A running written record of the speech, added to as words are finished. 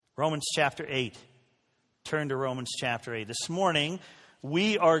Romans chapter 8. Turn to Romans chapter 8. This morning,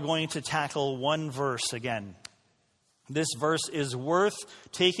 we are going to tackle one verse again. This verse is worth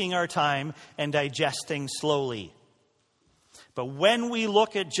taking our time and digesting slowly. But when we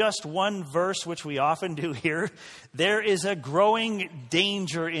look at just one verse, which we often do here, there is a growing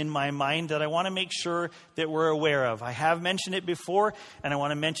danger in my mind that I want to make sure that we're aware of. I have mentioned it before, and I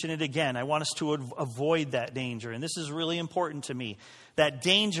want to mention it again. I want us to avoid that danger, and this is really important to me. That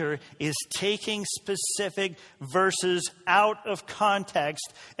danger is taking specific verses out of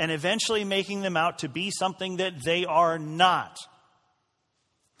context and eventually making them out to be something that they are not.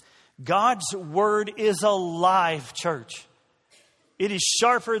 God's word is alive, church. It is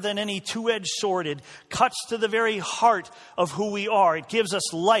sharper than any two-edged sword. It cuts to the very heart of who we are. It gives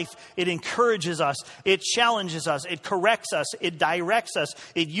us life. It encourages us. It challenges us. It corrects us. It directs us.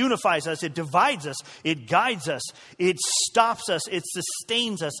 It unifies us. It divides us. It guides us. It stops us. It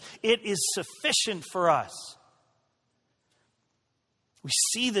sustains us. It is sufficient for us. We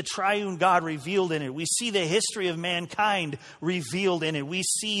see the triune God revealed in it. We see the history of mankind revealed in it. We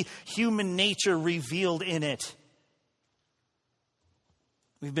see human nature revealed in it.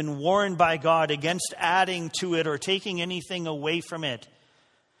 We've been warned by God against adding to it or taking anything away from it.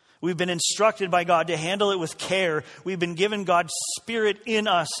 We've been instructed by God to handle it with care. We've been given God's Spirit in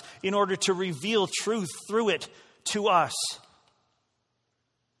us in order to reveal truth through it to us.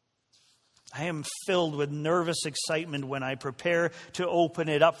 I am filled with nervous excitement when I prepare to open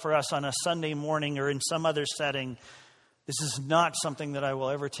it up for us on a Sunday morning or in some other setting. This is not something that I will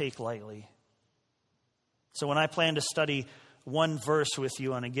ever take lightly. So when I plan to study one verse with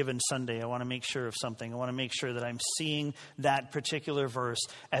you on a given Sunday, I want to make sure of something. I want to make sure that I'm seeing that particular verse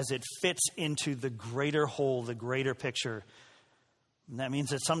as it fits into the greater whole, the greater picture. And that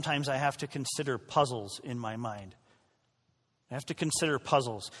means that sometimes I have to consider puzzles in my mind. I have to consider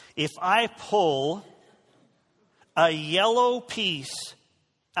puzzles. If I pull a yellow piece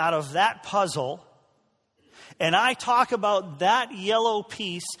out of that puzzle and I talk about that yellow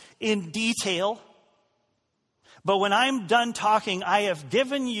piece in detail, but when I'm done talking, I have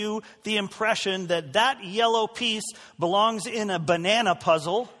given you the impression that that yellow piece belongs in a banana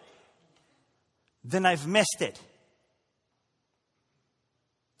puzzle, then I've missed it.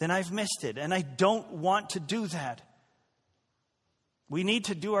 And I don't want to do that. We need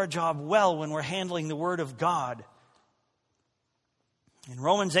to do our job well when we're handling the Word of God. And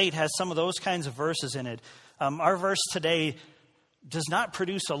Romans 8 has some of those kinds of verses in it. Our verse today does not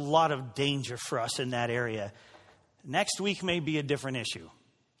produce a lot of danger for us in that area. Next week may be a different issue.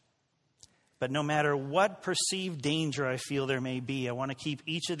 But no matter what perceived danger I feel there may be, I want to keep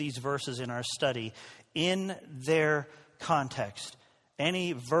each of these verses in our study in their context.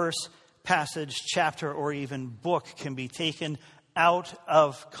 Any verse, passage, chapter, or even book can be taken out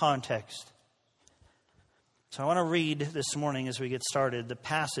of context. So I want to read this morning as we get started the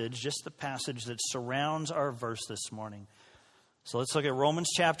passage, just the passage that surrounds our verse this morning. So let's look at Romans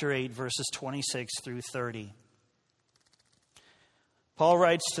chapter 8, verses 26 through 30. Paul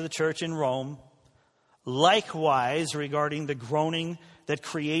writes to the church in Rome, likewise regarding the groaning that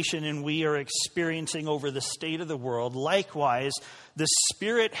creation and we are experiencing over the state of the world, likewise the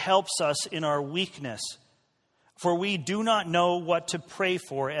Spirit helps us in our weakness. For we do not know what to pray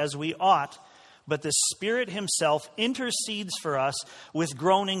for as we ought, but the Spirit Himself intercedes for us with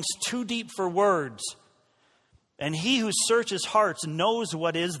groanings too deep for words. And He who searches hearts knows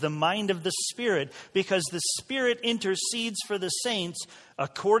what is the mind of the Spirit, because the Spirit intercedes for the saints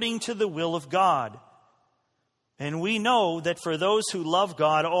according to the will of God. And we know that for those who love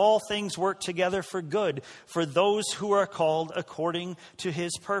God, all things work together for good, for those who are called according to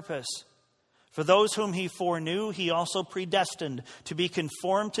His purpose. For those whom He foreknew, He also predestined to be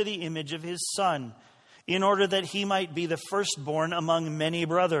conformed to the image of His Son, in order that He might be the firstborn among many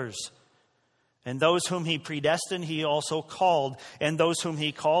brothers. And those whom He predestined, He also called. And those whom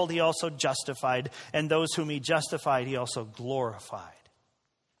He called, He also justified. And those whom He justified, He also glorified.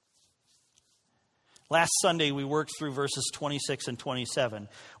 Last Sunday, we worked through verses 26 and 27.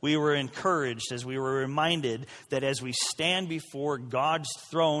 We were encouraged as we were reminded that as we stand before God's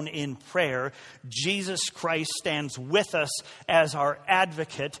throne in prayer, Jesus Christ stands with us as our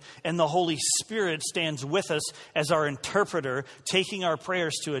advocate, and the Holy Spirit stands with us as our interpreter, taking our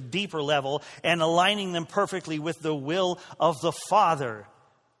prayers to a deeper level and aligning them perfectly with the will of the Father.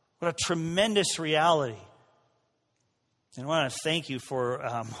 What a tremendous reality. And I want to thank you for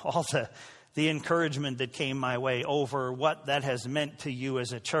all the encouragement that came my way over what that has meant to you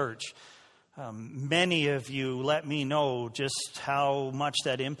as a church. Many of you let me know just how much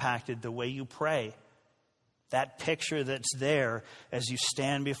that impacted the way you pray. That picture that's there as you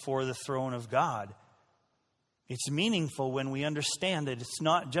stand before the throne of God. It's meaningful when we understand that it's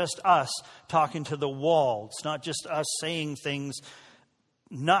not just us talking to the wall. It's not just us saying things,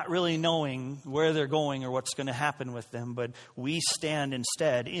 not really knowing where they're going or what's going to happen with them, but we stand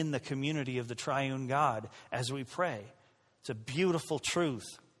instead in the community of the triune God as we pray. It's a beautiful truth.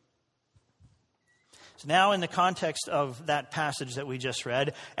 So now in the context of that passage that we just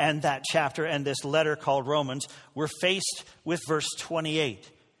read and that chapter and this letter called Romans, we're faced with verse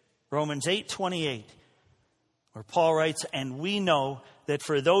 28. Romans 8:28, where Paul writes, "And we know that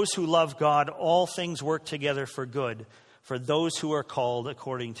for those who love God, all things work together for good, for those who are called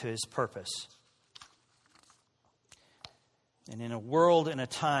according to his purpose." And in a world and a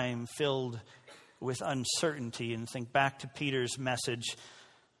time filled with uncertainty, and think back to Peter's message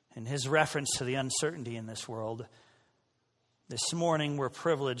and his reference to the uncertainty in this world, this morning we're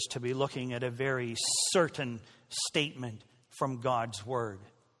privileged to be looking at a very certain statement from God's Word.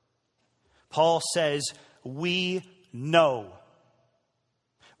 Paul says, we know.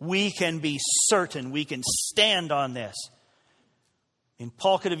 We can be certain. We can stand on this. And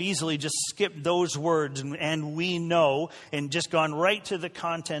Paul could have easily just skipped those words and we know and just gone right to the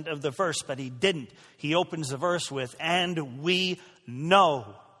content of the verse, but he didn't. He opens the verse with, and we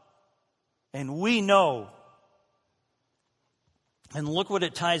know. And we know. And look what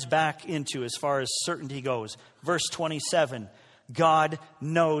it ties back into as far as certainty goes. Verse 27, God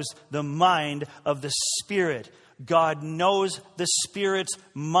knows the mind of the Spirit. God knows the Spirit's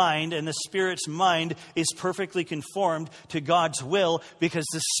mind, and the Spirit's mind is perfectly conformed to God's will because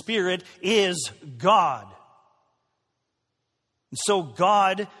the Spirit is God. And so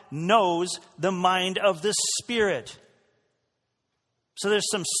God knows the mind of the Spirit. So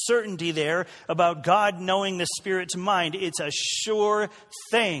there's some certainty there about God knowing the Spirit's mind. It's a sure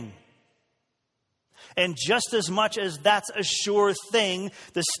thing. And just as much as that's a sure thing,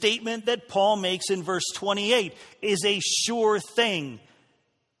 the statement that Paul makes in verse 28 is a sure thing.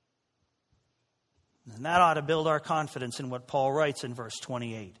 And that ought to build our confidence in what Paul writes in verse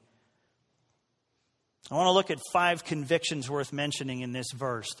 28. I want to look at 5 convictions worth mentioning in this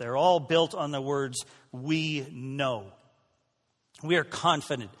verse. They're all built on the words, we know. We are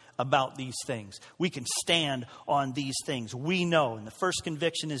confident about these things. We can stand on these things. We know. And the first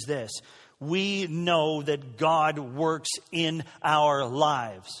conviction is this. We know that God works in our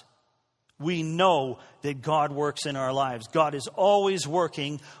lives. We know that God works in our lives. God is always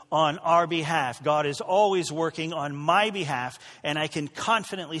working on our behalf. God is always working on my behalf. And I can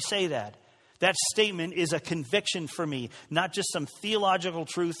confidently say that. That statement is a conviction for me. Not just some theological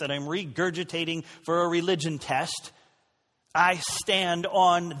truth that I'm regurgitating for a religion test. I stand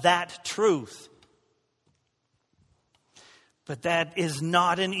on that truth. But that is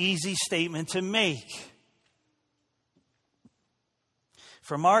not an easy statement to make.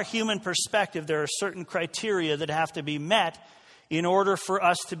 From our human perspective, there are certain criteria that have to be met in order for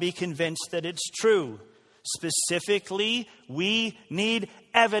us to be convinced that it's true. Specifically, we need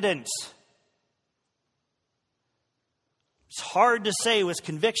evidence. It's hard to say with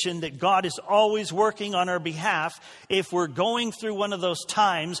conviction that God is always working on our behalf if we're going through one of those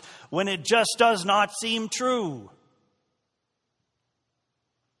times when it just does not seem true.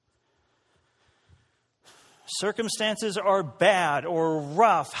 Circumstances are bad or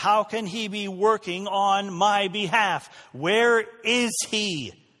rough. How can he be working on my behalf? Where is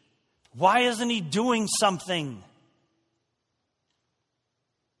he? Why isn't he doing something?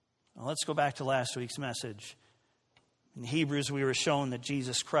 Well, let's go back to last week's message. In Hebrews, we were shown that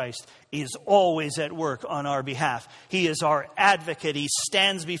Jesus Christ is always at work on our behalf. He is our advocate. He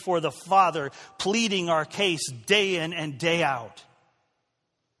stands before the Father, pleading our case day in and day out.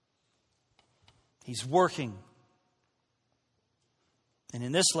 He's working. And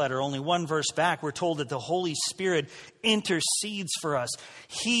in this letter, only one verse back, we're told that the Holy Spirit intercedes for us.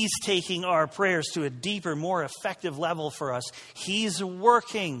 He's taking our prayers to a deeper, more effective level for us. He's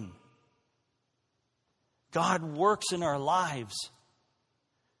working. God works in our lives.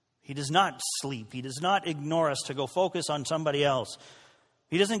 He does not sleep. He does not ignore us to go focus on somebody else.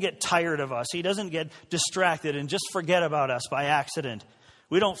 He doesn't get tired of us. He doesn't get distracted and just forget about us by accident.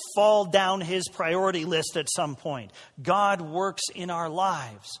 We don't fall down his priority list at some point. God works in our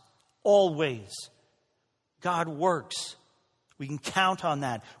lives, always. God works. We can count on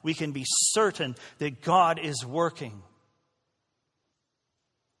that. We can be certain that God is working.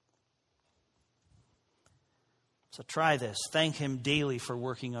 So try this. Thank him daily for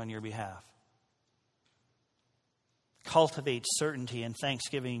working on your behalf. Cultivate certainty and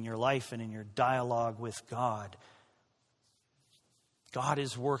thanksgiving in your life and in your dialogue with God. God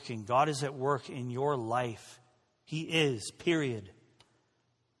is working. God is at work in your life. He is, period.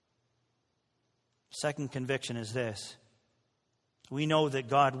 Second conviction is this. We know that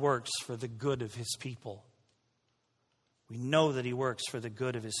God works for the good of His people. We know that He works for the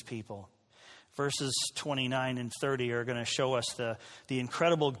good of His people. Verses 29 and 30 are going to show us the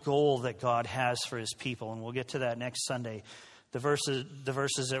incredible goal that God has for His people. And we'll get to that next Sunday. The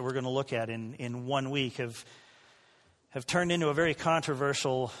verses that we're going to look at in 1 week have turned into a very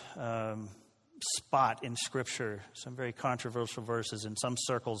controversial spot in Scripture. Some very controversial verses in some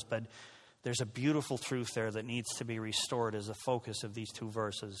circles, but there's a beautiful truth there that needs to be restored as the focus of these two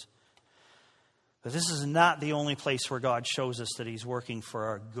verses. But this is not the only place where God shows us that He's working for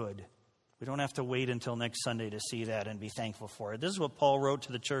our good. We don't have to wait until next Sunday to see that and be thankful for it. This is what Paul wrote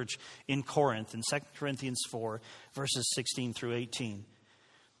to the church in Corinth in 2 Corinthians 4, verses 16 through 18.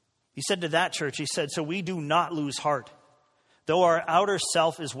 He said to that church, he said, "So we do not lose heart. Though our outer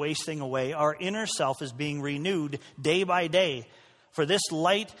self is wasting away, our inner self is being renewed day by day. For this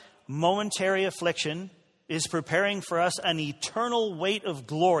light, momentary affliction is preparing for us an eternal weight of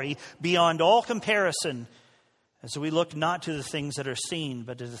glory beyond all comparison. And so we look not to the things that are seen,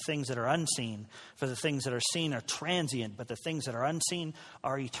 but to the things that are unseen. For the things that are seen are transient, but the things that are unseen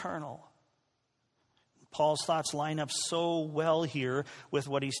are eternal." Paul's thoughts line up so well here with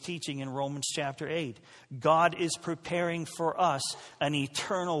what he's teaching in Romans chapter 8. God is preparing for us an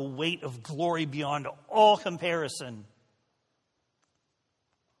eternal weight of glory beyond all comparison.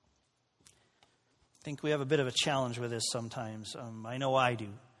 I think we have a bit of a challenge with this sometimes. I know I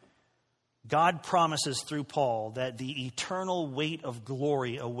do. God promises through Paul that the eternal weight of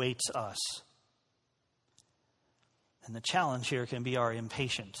glory awaits us. And the challenge here can be our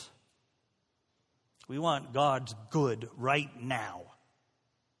impatience. We want God's good right now.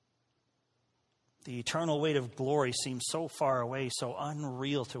 The eternal weight of glory seems so far away, so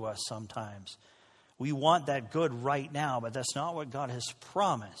unreal to us sometimes. We want that good right now, but that's not what God has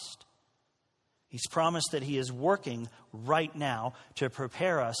promised. He's promised that He is working right now to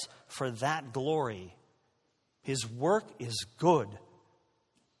prepare us for that glory. His work is good.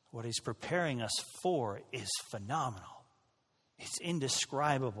 What He's preparing us for is phenomenal. It's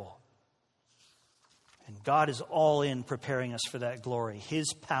indescribable. And God is all in preparing us for that glory.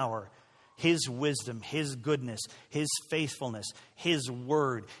 His power, His wisdom, His goodness, His faithfulness, His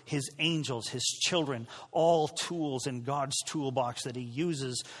word, His angels, His children, all tools in God's toolbox that He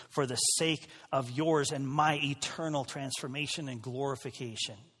uses for the sake of yours and my eternal transformation and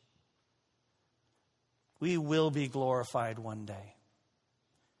glorification. We will be glorified one day.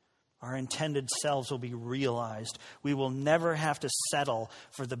 Our intended selves will be realized. We will never have to settle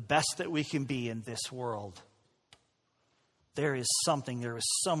for the best that we can be in this world. There is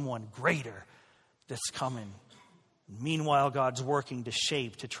someone greater that's coming. Meanwhile, God's working to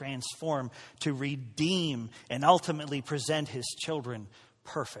shape, to transform, to redeem, and ultimately present His children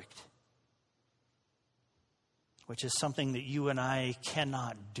perfect. Which is something that you and I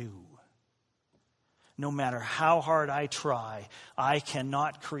cannot do. No matter how hard I try, I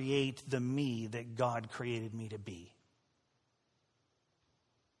cannot create the me that God created me to be.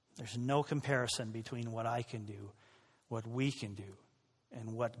 There's no comparison between what I can do, what we can do,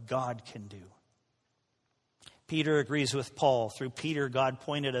 and what God can do. Peter agrees with Paul. Through Peter, God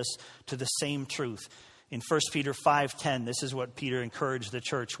pointed us to the same truth. In 1 Peter 5:10, this is what Peter encouraged the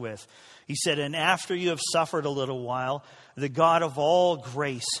church with. He said, "And after you have suffered a little while, the God of all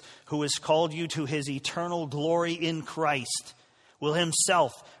grace, who has called you to His eternal glory in Christ, will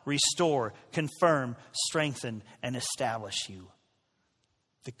Himself restore, confirm, strengthen, and establish you."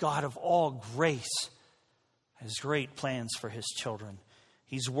 The God of all grace has great plans for His children.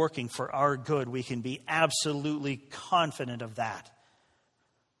 He's working for our good. We can be absolutely confident of that.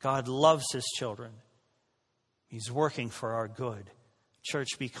 God loves His children. He's working for our good. Church,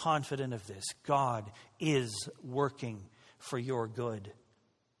 be confident of this. God is working for your good.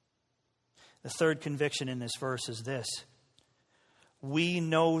 The third conviction in this verse is this. We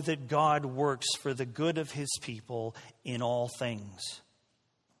know that God works for the good of His people in all things.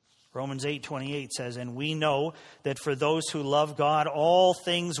 Romans 8:28 says, "And we know that for those who love God, all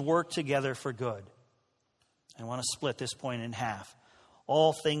things work together for good." I want to split this point in half.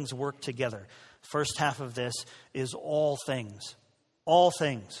 All things work together. First half of this is all things. All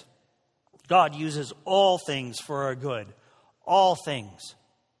things. God uses all things for our good. All things.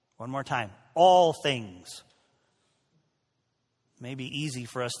 One more time. All things. It may be easy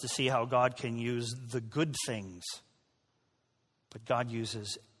for us to see how God can use the good things. But God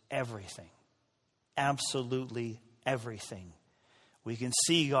uses everything. Absolutely everything. We can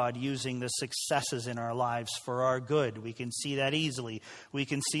see God using the successes in our lives for our good. We can see that easily. We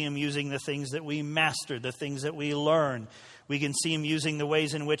can see Him using the things that we master, the things that we learn. We can see Him using the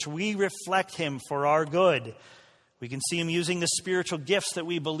ways in which we reflect Him for our good. We can see Him using the spiritual gifts that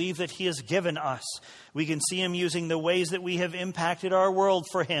we believe that He has given us. We can see Him using the ways that we have impacted our world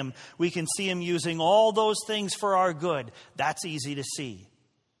for Him. We can see Him using all those things for our good. That's easy to see.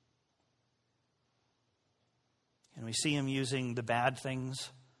 And we see Him using the bad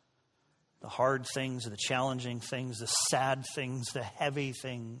things, the hard things, the challenging things, the sad things, the heavy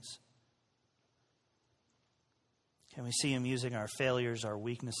things. Can we see Him using our failures, our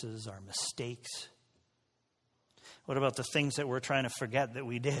weaknesses, our mistakes? What about the things that we're trying to forget that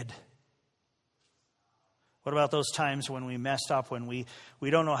we did? What about those times when we messed up, when we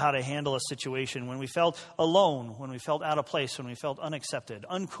don't know how to handle a situation, when we felt alone, when we felt out of place, when we felt unaccepted,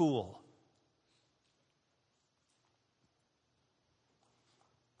 uncool?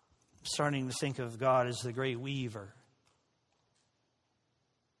 I'm starting to think of God as the great weaver.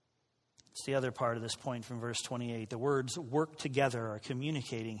 It's the other part of this point from verse 28. The words work together are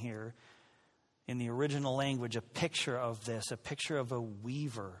communicating here in the original language a picture of this, a picture of a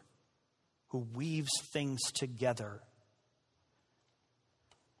weaver who weaves things together.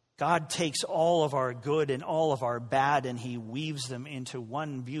 God takes all of our good and all of our bad and He weaves them into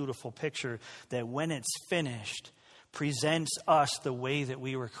one beautiful picture that when it's finished presents us the way that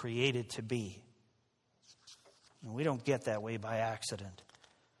we were created to be. And we don't get that way by accident.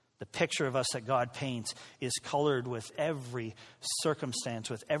 The picture of us that God paints is colored with every circumstance,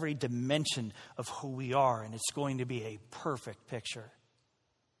 with every dimension of who we are, and it's going to be a perfect picture.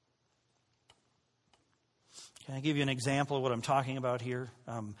 Can I give you an example of what I'm talking about here?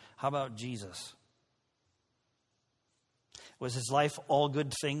 How about Jesus? Was His life all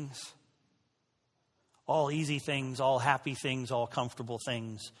good things? All easy things, all happy things, all comfortable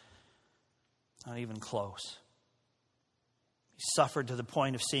things? Not even close. He suffered to the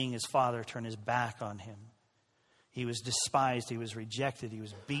point of seeing His Father turn His back on Him. He was despised, He was rejected, He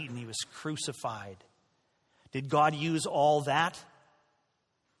was beaten, He was crucified. Did God use all that?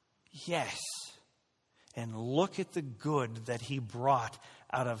 Yes. And look at the good that He brought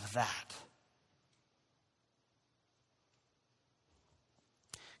out of that.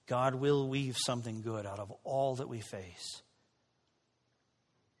 God will weave something good out of all that we face.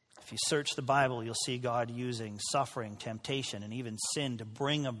 If you search the Bible, you'll see God using suffering, temptation, and even sin to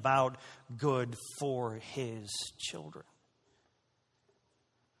bring about good for His children.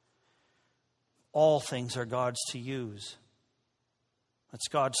 All things are God's to use. That's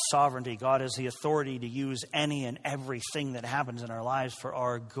God's sovereignty. God has the authority to use any and everything that happens in our lives for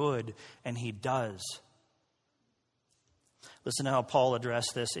our good, and He does. Listen to how Paul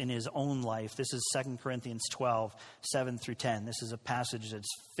addressed this in his own life. This is 2 Corinthians 12, 7 through 10. This is a passage that's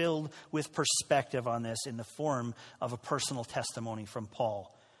filled with perspective on this in the form of a personal testimony from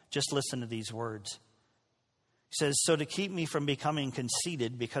Paul. Just listen to these words. He says, "So to keep me from becoming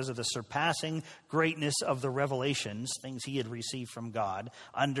conceited because of the surpassing greatness of the revelations," things he had received from God,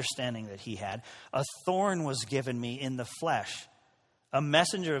 understanding that he had, "a thorn was given me in the flesh, a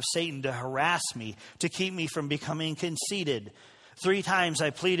messenger of Satan to harass me, to keep me from becoming conceited. 3 times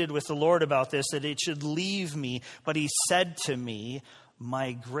I pleaded with the Lord about this, that it should leave me. But He said to me,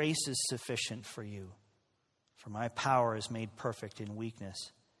 'My grace is sufficient for you, for my power is made perfect in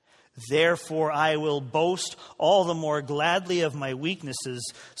weakness. Therefore I will boast all the more gladly of my weaknesses,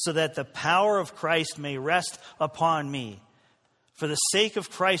 so that the power of Christ may rest upon me. For the sake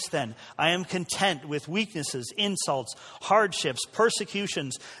of Christ, then, I am content with weaknesses, insults, hardships,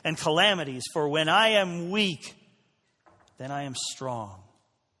 persecutions, and calamities. For when I am weak, then I am strong."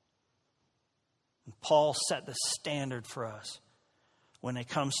 And Paul set the standard for us when it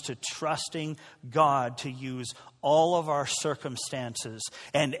comes to trusting God to use all of our circumstances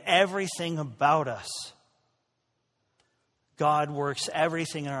and everything about us. God works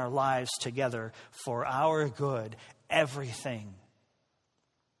everything in our lives together for our good, everything.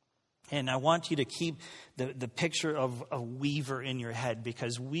 And I want you to keep the picture of a weaver in your head,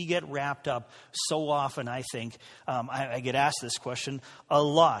 because we get wrapped up so often, I think. I get asked this question a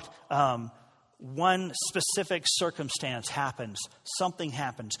lot. One specific circumstance happens, something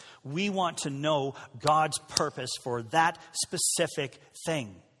happens. We want to know God's purpose for that specific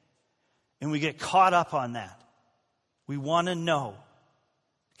thing. And we get caught up on that. We want to know.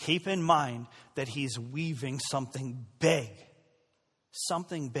 Keep in mind that He's weaving something big.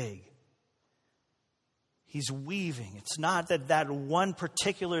 Something big. He's weaving. It's not that one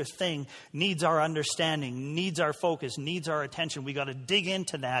particular thing needs our understanding, needs our focus, needs our attention. We got to dig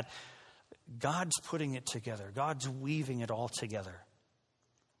into that. God's putting it together. God's weaving it all together.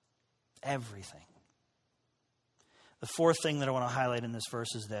 Everything. The fourth thing that I want to highlight in this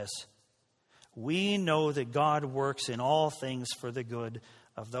verse is this. We know that God works in all things for the good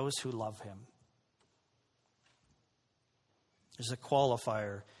of those who love him. There's a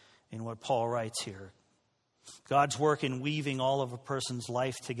qualifier in what Paul writes here. God's work in weaving all of a person's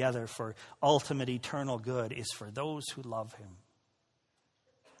life together for ultimate eternal good is for those who love him.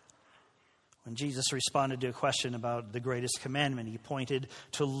 When Jesus responded to a question about the greatest commandment, he pointed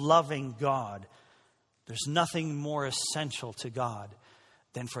to loving God. There's nothing more essential to God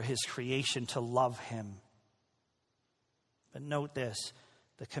than for his creation to love him. But note this,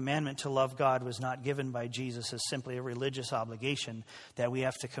 the commandment to love God was not given by Jesus as simply a religious obligation that we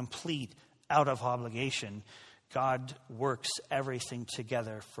have to complete out of obligation. God works everything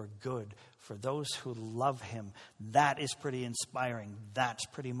together for good for those who love him. That is pretty inspiring. That's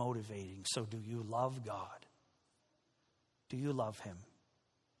pretty motivating. So do you love God? Do you love him?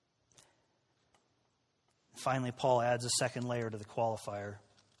 Finally, Paul adds a second layer to the qualifier.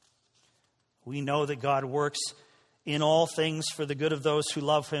 We know that God works in all things for the good of those who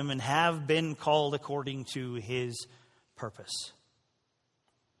love him and have been called according to his purpose.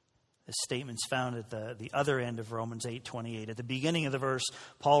 This statement's found at the other end of Romans 8:28. At the beginning of the verse,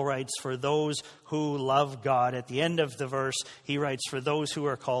 Paul writes, for those who love God. At the end of the verse, he writes, for those who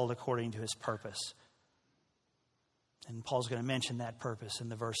are called according to his purpose. And Paul's going to mention that purpose in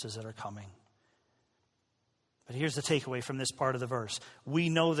the verses that are coming. But here's the takeaway from this part of the verse. We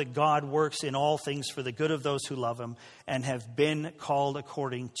know that God works in all things for the good of those who love him and have been called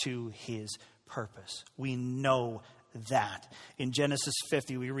according to his purpose. We know that. In Genesis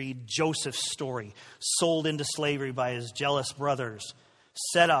 50, we read Joseph's story, sold into slavery by his jealous brothers,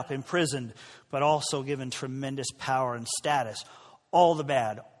 set up, imprisoned, but also given tremendous power and status. All the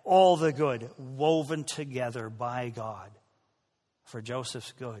bad, all the good, woven together by God for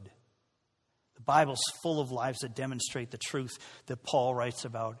Joseph's good. The Bible's full of lives that demonstrate the truth that Paul writes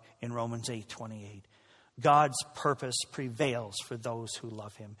about in Romans 8:28. God's purpose prevails for those who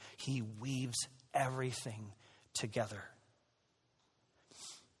love him. He weaves everything together.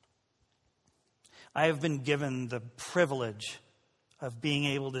 I have been given the privilege of being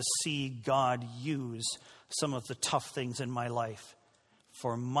able to see God use some of the tough things in my life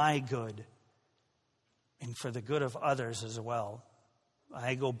for my good and for the good of others as well.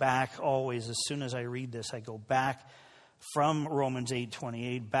 I go back always, as soon as I read this, I go back from Romans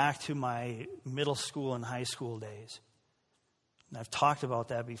 8:28 back to my middle school and high school days. And I've talked about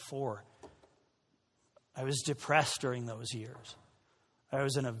that before. I was depressed during those years. I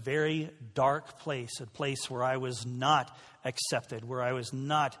was in a very dark place, a place where I was not accepted, where I was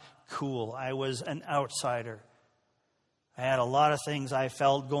not cool. I was an outsider. I had a lot of things I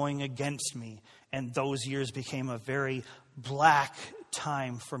felt going against me, and those years became a very black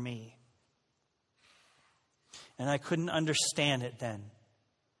time for me. And I couldn't understand it then.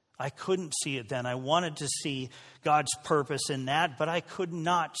 I couldn't see it then. I wanted to see God's purpose in that, but I could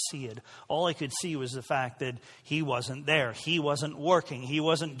not see it. All I could see was the fact that he wasn't there. He wasn't working. He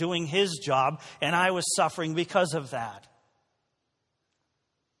wasn't doing his job, and I was suffering because of that.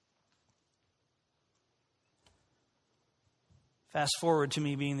 Fast forward to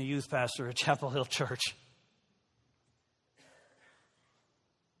me being the youth pastor at Chapel Hill Church.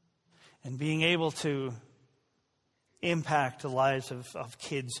 And being able to impact the lives of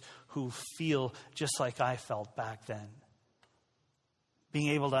kids who feel just like I felt back then. Being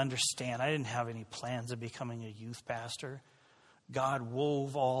able to understand, I didn't have any plans of becoming a youth pastor. God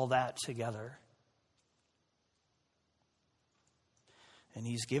wove all that together. And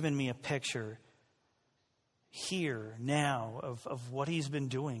he's given me a picture here, now, of what he's been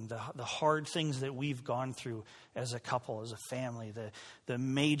doing, the hard things that we've gone through as a couple, as a family, the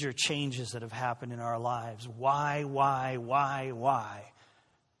major changes that have happened in our lives. Why?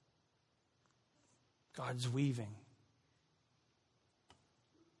 God's weaving.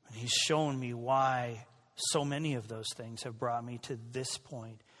 And he's shown me why so many of those things have brought me to this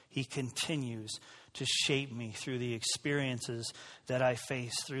point. He continues to shape me through the experiences that I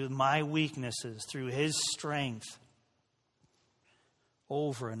face, through my weaknesses, through his strength,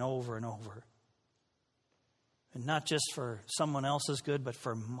 over and over and over. And not just for someone else's good, but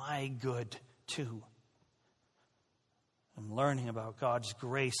for my good too. I'm learning about God's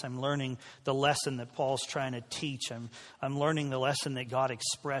grace. I'm learning the lesson that Paul's trying to teach. I'm learning the lesson that God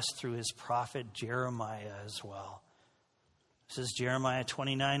expressed through his prophet Jeremiah as well. This is Jeremiah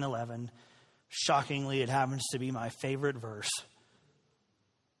 29:11. Shockingly, it happens to be my favorite verse.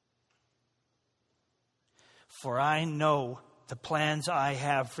 For I know the plans I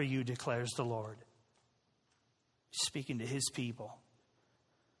have for you, declares the Lord. Speaking to his people.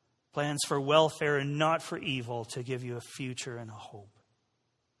 plans for welfare and not for evil, to give you a future and a hope.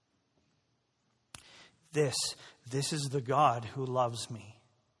 This is the God who loves me.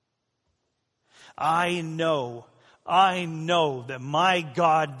 I know that my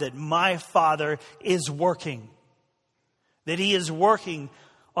God, that my Father is working. That He is working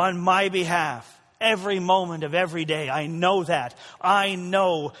on my behalf every moment of every day. I know that. I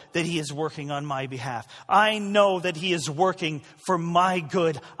know that He is working on my behalf. I know that He is working for my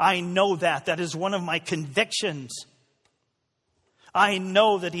good. I know that. That is one of my convictions. I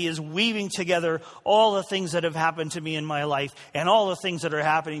know that He is weaving together all the things that have happened to me in my life, and all the things that are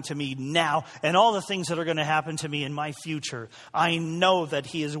happening to me now, and all the things that are going to happen to me in my future. I know that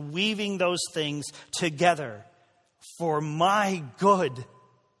He is weaving those things together for my good.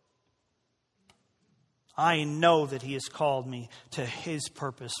 I know that He has called me to His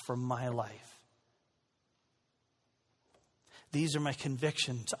purpose for my life. These are my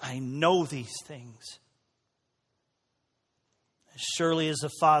convictions. I know these things. As surely as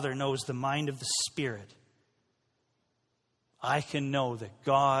the Father knows the mind of the Spirit, I can know that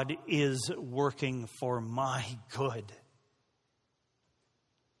God is working for my good.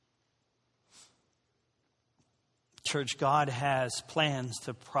 Church, God has plans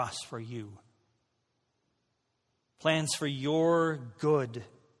to prosper you. Plans for your good.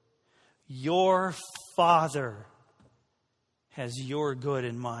 Your Father has your good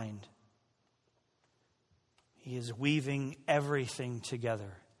in mind. He is weaving everything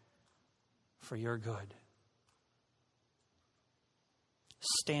together for your good.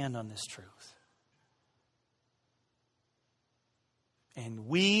 Stand on this truth. And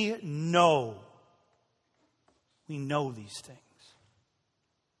we know these things.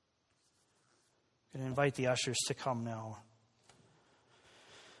 I'm going to invite the ushers to come now.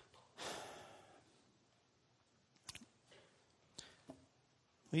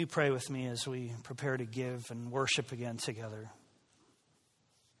 Will you pray with me as we prepare to give and worship again together?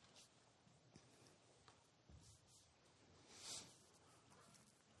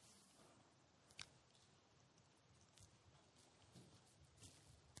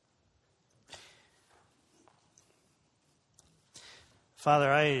 Father,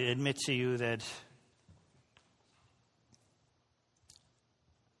 I admit to you that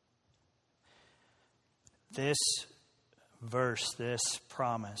this verse, this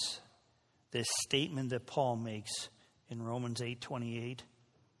promise, this statement that Paul makes in Romans 8:28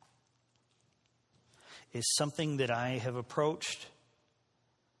 is something that I have approached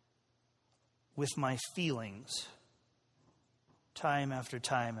with my feelings time after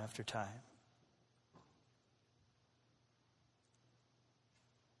time after time.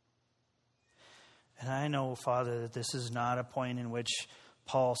 And I know, Father, that this is not a point in which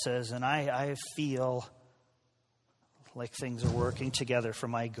Paul says, and I feel like things are working together for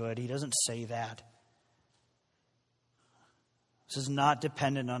my good. He doesn't say that. This is not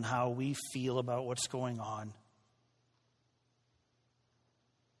dependent on how we feel about what's going on.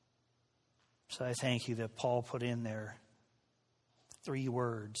 So I thank you that Paul put in there 3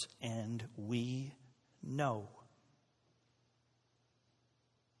 words, and we know.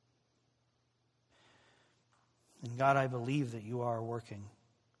 And God, I believe that you are working.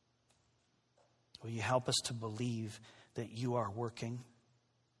 Will you help us to believe that you are working?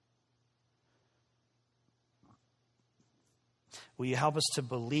 Will you help us to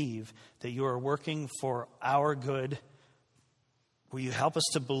believe that you are working for our good? Will you help us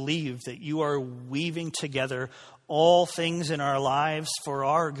to believe that you are weaving together all things in our lives for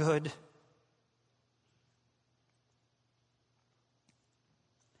our good?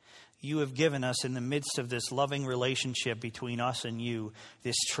 You have given us, in the midst of this loving relationship between us and you,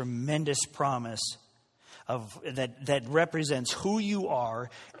 this tremendous promise of that represents who you are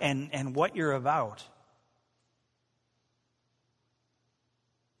and what you're about.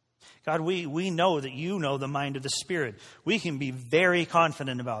 God, we know that you know the mind of the Spirit. We can be very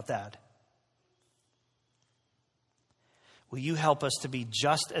confident about that. Will you help us to be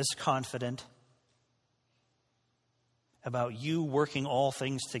just as confident about you working all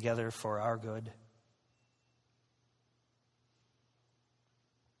things together for our good?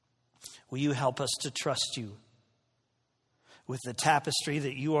 Will you help us to trust you with the tapestry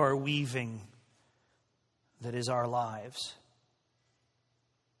that you are weaving that is our lives?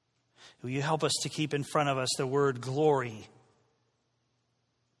 Will you help us to keep in front of us the word glory,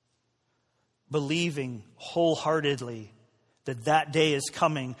 believing wholeheartedly that that day is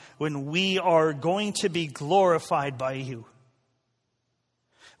coming when we are going to be glorified by you.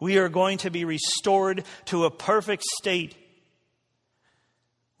 We are going to be restored to a perfect state.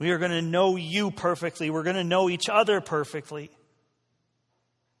 We are going to know you perfectly. We're going to know each other perfectly.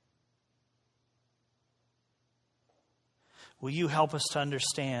 Will you help us to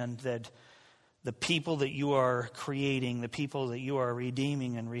understand that the people that you are creating, the people that you are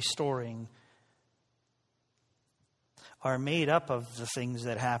redeeming and restoring, are made up of the things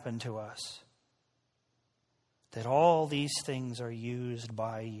that happen to us? That all these things are used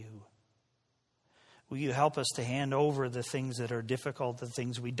by you. Will you help us to hand over the things that are difficult, the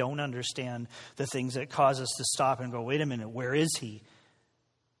things we don't understand, the things that cause us to stop and go, wait a minute, where is he?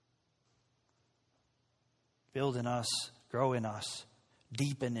 Build in us, grow in us,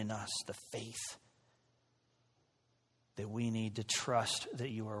 deepen in us the faith that we need to trust that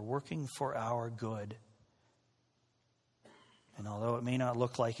you are working for our good. And although it may not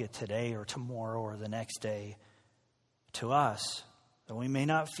look like it today or tomorrow or the next day, to us, though we may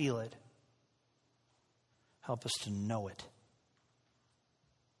not feel it, help us to know it.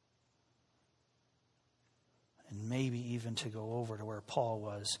 And maybe even to go over to where Paul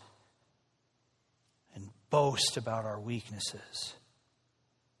was and boast about our weaknesses,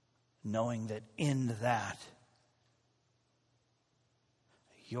 knowing that in that,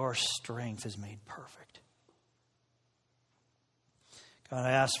 your strength is made perfect. God,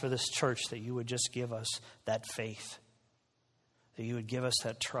 I ask for this church that you would just give us that faith, that you would give us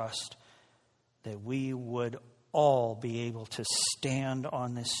that trust, that we would all be able to stand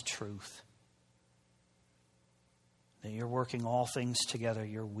on this truth. That you're working all things together,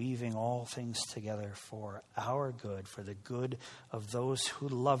 you're weaving all things together for our good, for the good of those who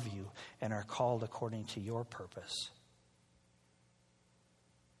love you and are called according to your purpose.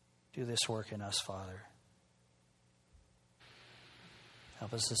 Do this work in us, Father.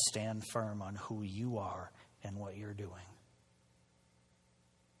 Help us to stand firm on who you are and what you're doing.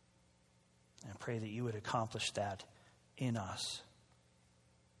 And I pray that you would accomplish that in us.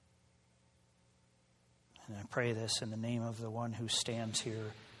 And I pray this in the name of the one who stands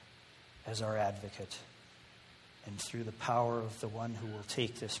here as our advocate, and through the power of the one who will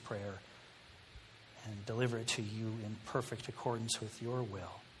take this prayer and deliver it to you in perfect accordance with your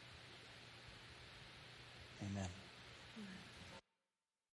will.